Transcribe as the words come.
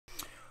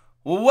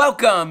Well,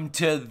 welcome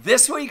to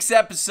this week's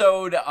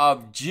episode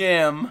of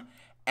Jim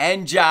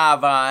and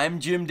Java.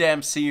 I'm Jim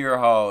Dempsey, your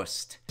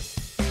host.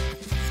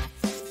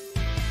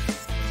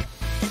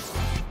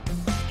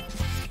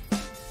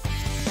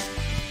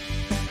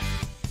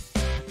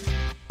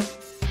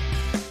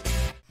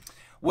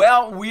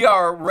 Well, we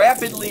are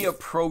rapidly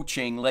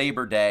approaching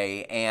Labor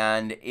Day,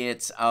 and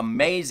it's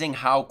amazing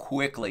how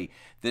quickly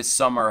this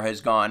summer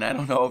has gone. I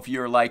don't know if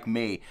you're like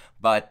me,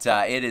 but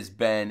it has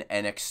been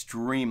an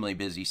extremely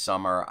busy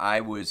summer.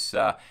 I was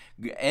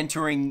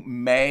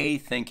entering May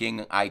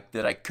thinking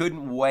that I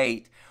couldn't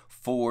wait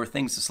for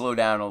things to slow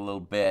down a little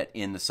bit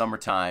in the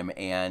summertime,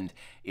 and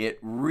it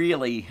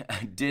really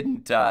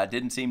didn't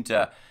seem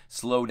to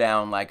slow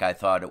down like I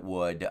thought it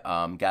would.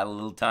 Got a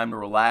little time to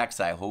relax.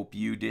 I hope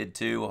you did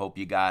too. I hope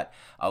you got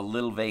a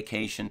little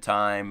vacation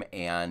time,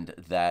 and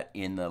that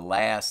in the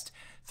last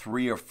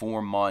 3 or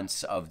 4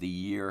 months of the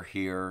year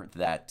here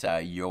that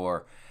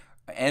you're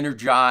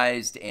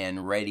energized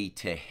and ready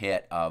to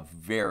hit a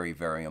very,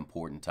 very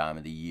important time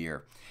of the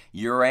year.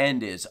 Year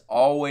end is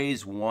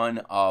always one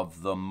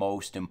of the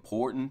most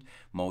important,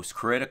 most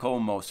critical,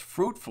 most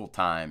fruitful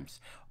times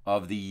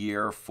of the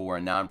year for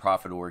a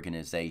nonprofit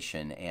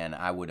organization, and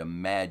I would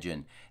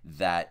imagine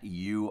that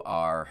you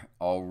are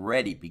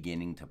already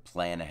beginning to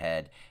plan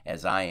ahead,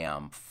 as I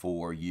am,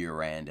 for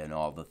year end and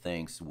all the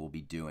things we'll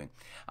be doing.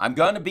 I'm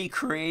going to be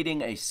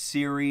creating a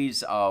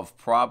series of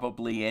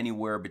probably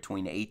anywhere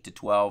between 8 to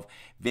 12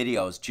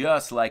 videos,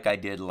 just like I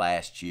did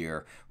last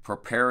year,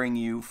 preparing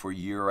you for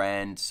year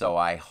end. So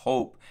I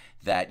hope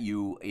that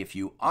if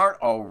you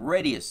aren't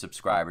already a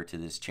subscriber to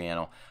this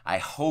channel, I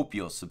hope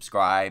you'll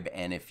subscribe.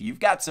 And if you've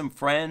got some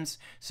friends,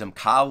 some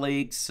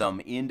colleagues, some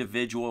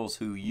individuals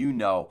who you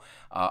know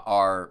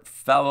are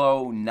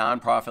fellow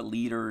nonprofit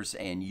leaders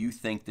and you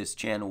think this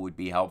channel would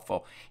be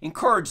helpful,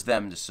 encourage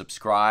them to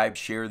subscribe,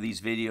 share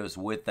these videos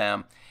with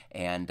them.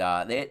 And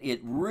it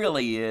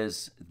really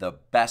is the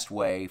best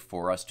way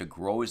for us to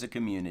grow as a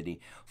community,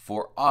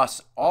 for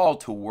us all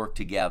to work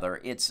together.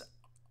 It's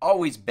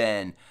always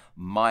been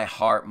my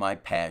heart, my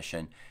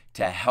passion,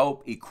 to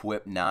help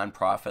equip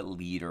nonprofit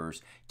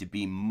leaders to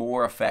be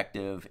more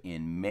effective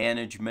in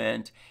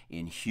management,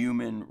 in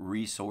human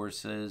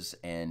resources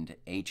and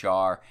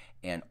HR,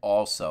 and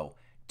also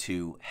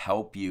to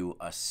help you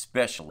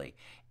especially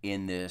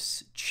in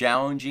this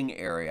challenging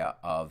area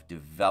of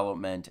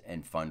development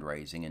and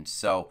fundraising. And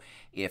so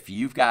if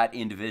you've got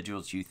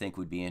individuals you think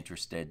would be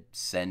interested,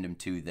 send them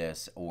to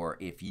this. Or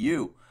if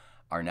you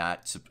are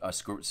not a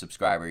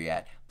subscriber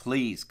yet,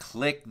 please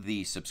click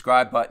the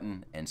subscribe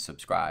button and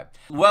subscribe.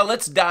 Well,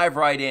 let's dive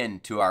right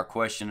into our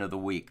question of the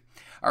week.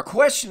 Our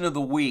question of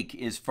the week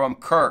is from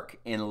Kirk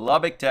in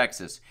Lubbock,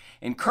 Texas.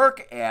 And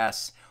Kirk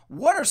asks,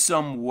 what are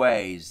some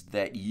ways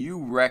that you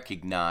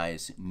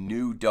recognize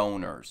new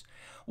donors?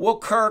 Well,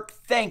 Kirk,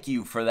 thank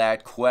you for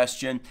that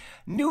question.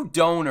 New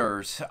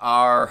donors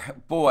are,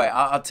 boy,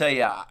 I'll tell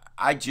you,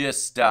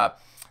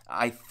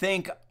 I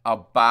think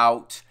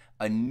about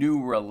a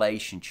new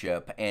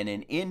relationship and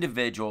an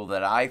individual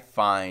that I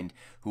find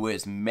who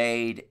has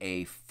made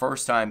a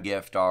first-time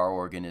gift to our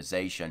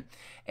organization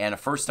and a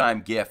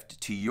first-time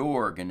gift to your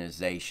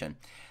organization.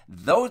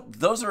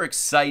 Those are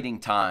exciting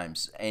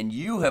times, and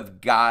you have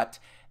got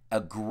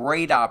a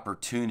great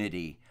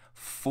opportunity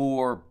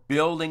for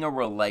building a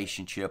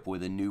relationship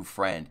with a new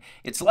friend.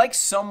 It's like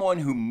someone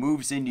who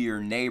moves into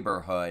your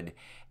neighborhood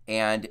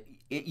and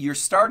you're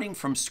starting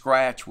from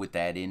scratch with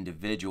that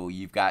individual.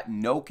 You've got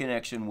no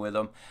connection with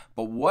them,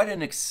 but what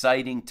an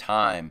exciting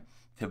time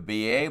to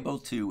be able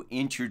to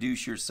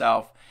introduce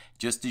yourself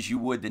just as you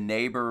would the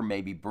neighbor,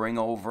 maybe bring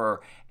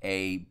over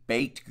a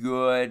baked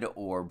good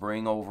or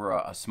bring over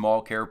a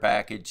small care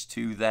package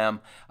to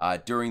them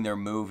during their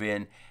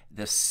move-in.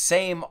 The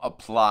same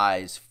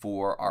applies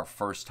for our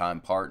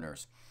first-time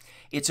partners.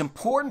 It's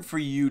important for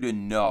you to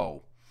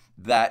know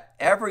that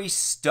every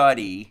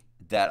study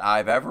that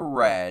I've ever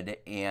read,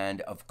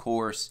 and of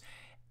course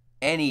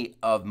any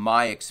of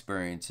my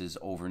experiences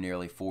over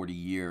nearly 40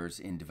 years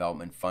in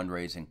development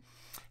fundraising,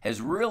 has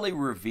really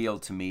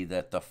revealed to me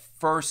that the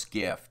first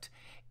gift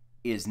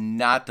is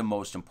not the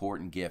most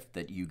important gift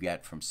that you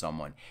get from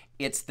someone.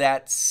 It's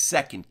that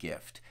second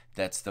gift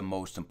that's the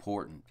most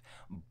important.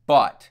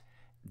 But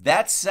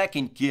that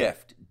second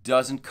gift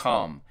doesn't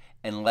come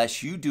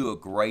unless you do a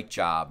great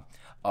job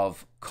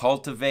of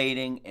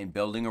cultivating and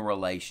building a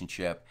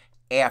relationship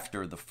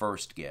after the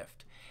first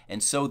gift.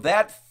 And so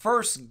that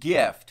first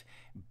gift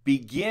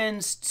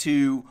begins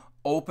to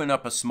open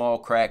up a small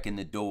crack in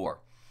the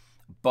door.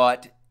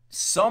 But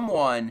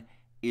someone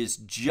is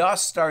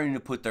just starting to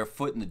put their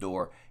foot in the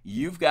door.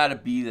 You've got to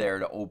be there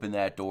to open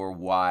that door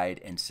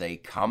wide and say,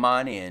 come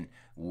on in,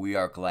 we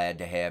are glad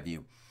to have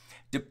you.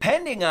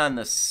 Depending on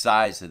the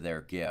size of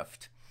their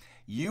gift,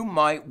 you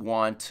might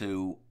want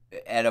to,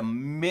 at a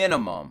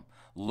minimum,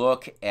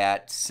 look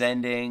at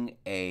sending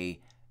a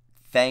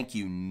thank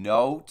you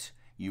note.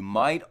 You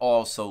might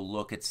also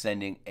look at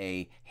sending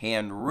a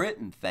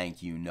handwritten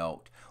thank you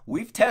note.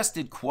 We've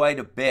tested quite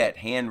a bit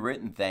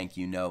handwritten thank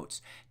you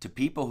notes to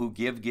people who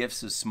give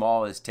gifts as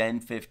small as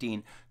 $10,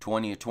 $15,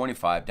 $20, or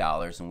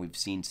 $25, and we've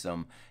seen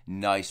some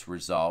nice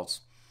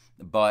results.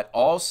 But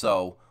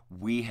also,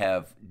 we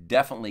have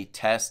definitely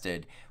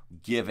tested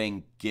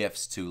giving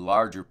gifts to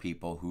larger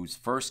people whose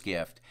first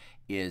gift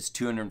is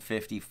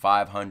 $250,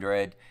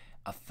 $500,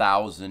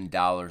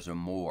 $1,000 or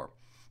more.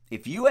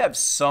 If you have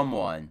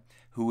someone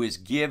who is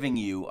giving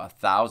you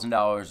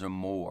 $1,000 or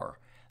more,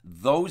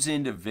 those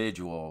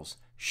individuals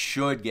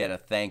should get a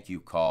thank you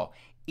call,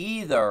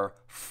 either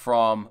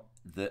from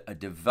a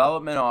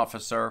development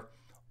officer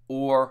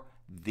or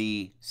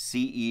the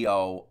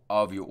CEO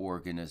of your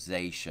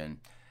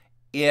organization,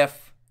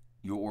 if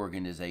your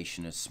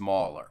organization is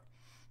smaller.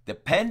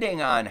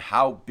 Depending on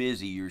how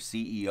busy your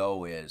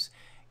CEO is,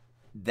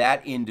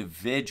 that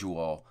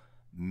individual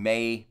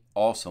may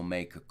also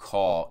make a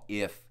call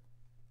if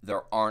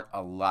there aren't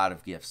a lot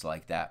of gifts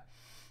like that.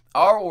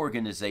 Our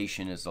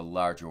organization is a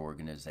larger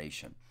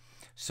organization.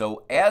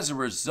 So as a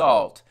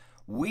result,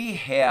 we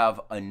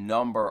have a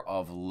number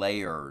of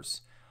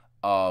layers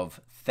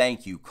of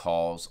thank you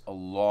calls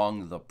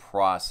along the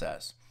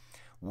process.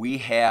 We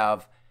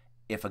have,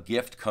 if a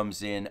gift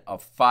comes in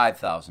of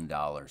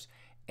 $5,000,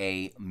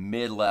 a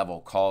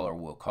mid-level caller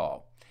will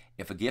call.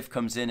 If a gift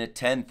comes in at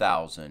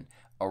 $10,000,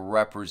 a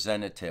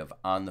representative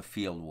on the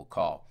field will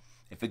call.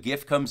 If a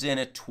gift comes in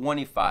at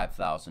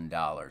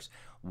 $25,000,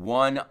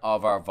 one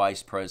of our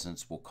vice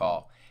presidents will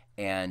call,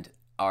 and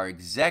our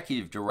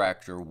executive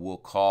director will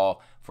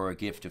call for a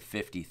gift of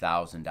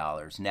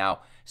 $50,000. Now,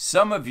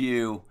 some of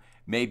you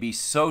may be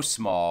so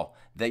small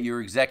that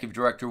your executive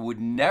director would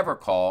never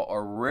call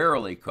or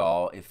rarely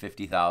call if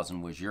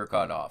 $50,000 was your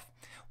cutoff.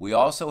 We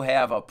also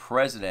have a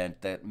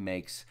president that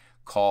makes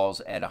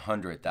calls at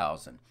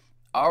 $100,000.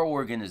 Our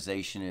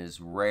organization is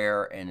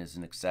rare and is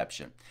an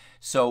exception.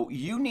 So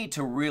you need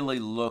to really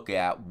look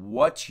at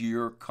what's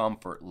your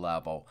comfort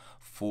level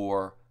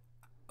for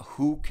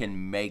who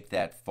can make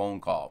that phone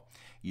call.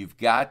 You've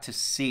got to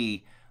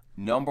see,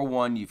 number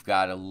one, you've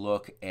got to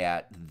look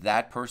at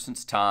that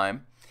person's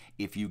time.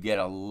 If you get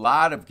a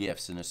lot of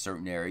gifts in a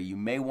certain area, you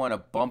may want to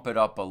bump it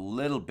up a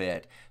little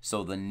bit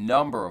so the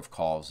number of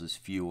calls is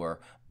fewer,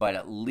 but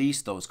at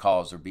least those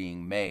calls are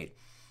being made.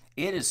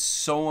 It is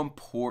so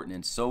important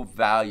and so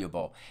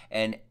valuable,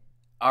 and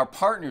our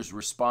partners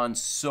respond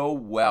so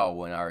well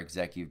when our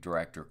executive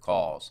director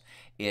calls.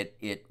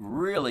 It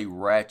really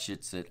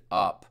ratchets it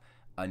up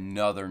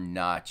another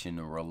notch in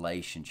a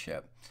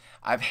relationship.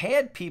 I've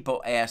had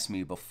people ask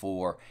me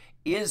before,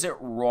 is it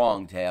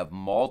wrong to have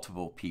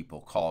multiple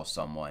people call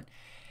someone?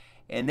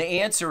 And the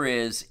answer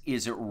is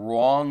it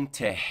wrong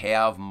to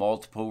have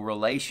multiple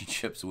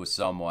relationships with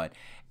someone?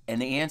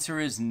 And the answer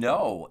is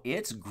no.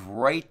 It's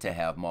great to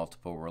have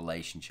multiple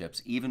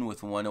relationships, even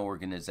with one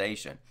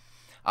organization.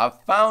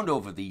 I've found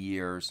over the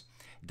years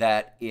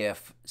that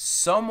if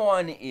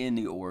someone in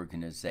the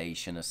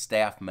organization, a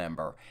staff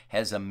member,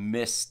 has a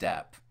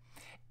misstep,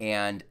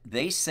 and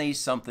they say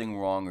something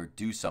wrong or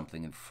do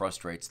something and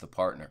frustrates the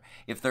partner,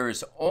 if there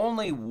is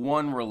only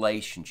one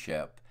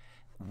relationship,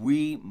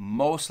 we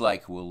most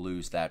likely will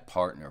lose that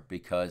partner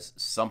because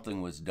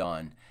something was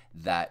done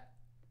that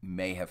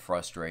may have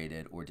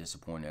frustrated or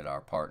disappointed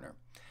our partner.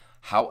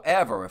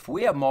 However, if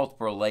we have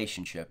multiple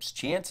relationships,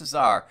 chances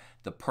are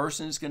the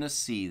person is going to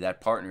see, that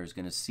partner is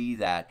going to see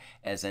that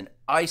as an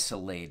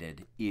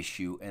isolated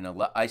issue and an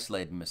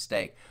isolated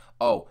mistake.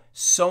 Oh,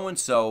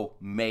 so-and-so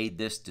made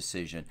this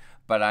decision,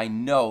 but I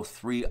know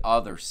 3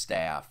 other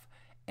staff,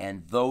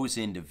 and those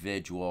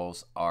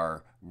individuals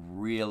are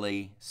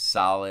really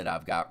solid.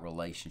 I've got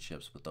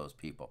relationships with those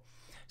people.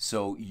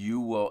 So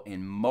you will,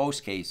 in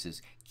most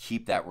cases,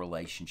 keep that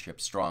relationship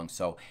strong.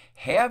 So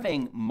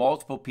having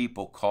multiple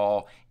people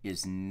call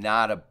is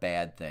not a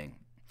bad thing.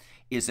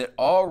 Is it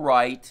all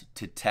right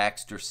to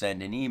text or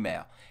send an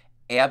email?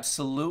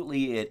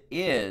 Absolutely it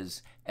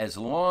is, as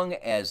long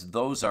as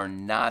those are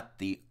not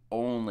the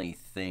only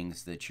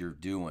things that you're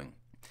doing.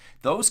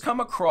 Those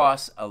come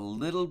across a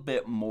little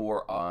bit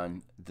more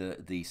on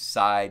the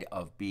side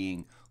of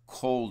being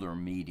colder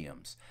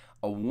mediums.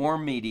 A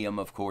warm medium,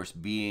 of course,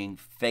 being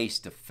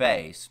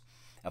face-to-face,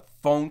 a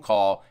phone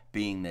call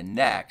being the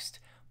next,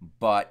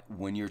 but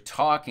when you're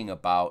talking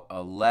about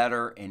a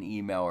letter, an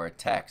email, or a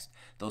text,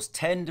 those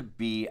tend to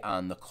be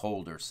on the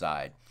colder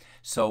side.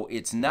 So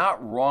it's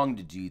not wrong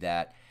to do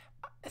that.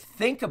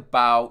 Think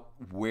about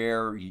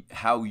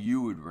how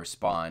you would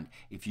respond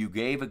if you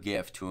gave a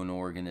gift to an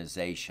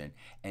organization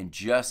and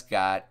just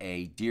got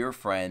a dear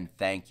friend,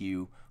 thank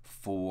you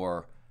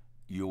for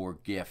your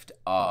gift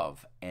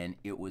of, and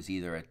it was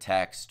either a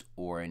text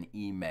or an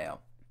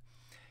email.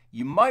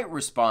 You might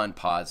respond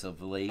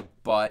positively,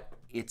 but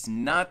it's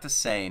not the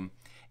same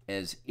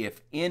as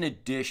if in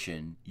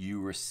addition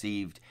you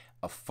received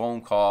a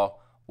phone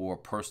call or a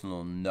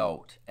personal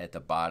note at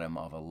the bottom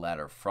of a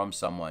letter from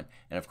someone,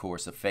 and of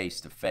course a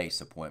face-to-face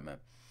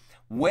appointment.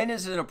 When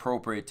is it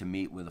appropriate to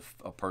meet with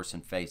a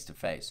person face to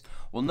face?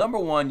 Well, number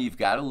one, you've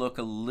got to look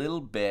a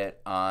little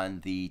bit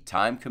on the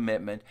time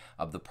commitment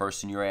of the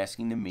person you're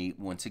asking to meet.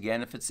 Once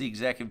again, if it's the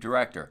executive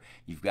director,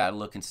 you've got to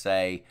look and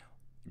say,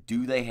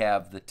 do they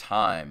have the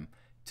time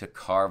to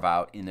carve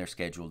out in their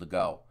schedule to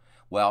go?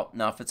 Well,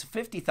 now if it's a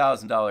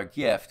 $50,000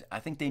 gift,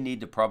 I think they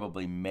need to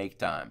probably make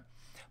time.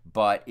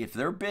 But if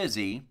they're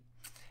busy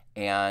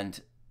and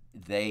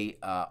they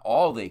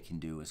all they can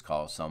do is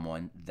call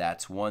someone,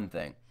 that's one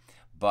thing.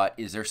 But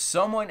is there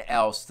someone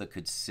else that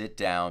could sit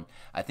down?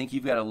 I think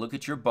you've got to look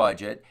at your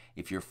budget.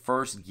 If your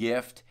first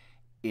gift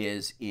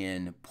is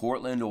in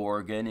Portland,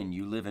 Oregon, and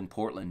you live in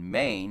Portland,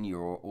 Maine,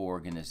 your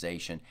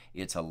organization,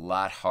 it's a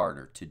lot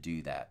harder to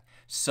do that.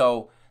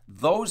 So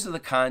those are the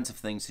kinds of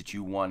things that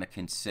you want to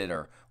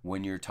consider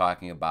when you're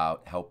talking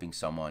about helping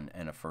someone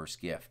in a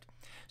first gift.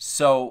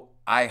 So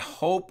I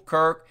hope,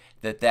 Kirk,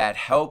 that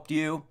helped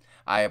you.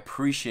 I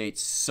appreciate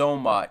so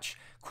much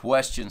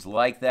questions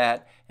like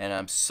that, and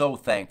I'm so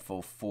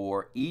thankful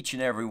for each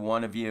and every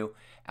one of you.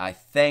 I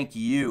thank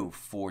you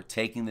for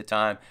taking the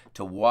time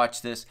to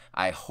watch this.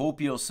 I hope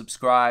you'll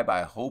subscribe.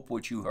 I hope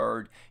what you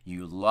heard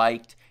you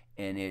liked,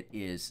 and it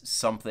is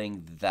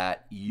something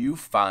that you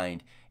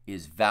find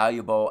is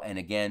valuable. And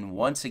again,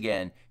 once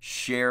again,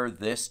 share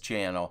this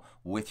channel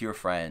with your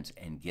friends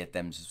and get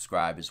them to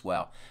subscribe as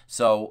well.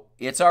 So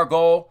it's our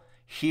goal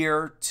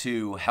here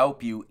to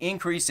help you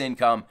increase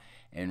income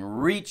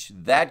and reach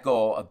that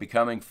goal of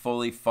becoming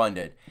fully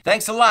funded.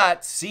 Thanks a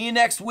lot. See you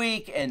next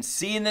week and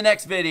see you in the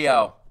next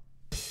video.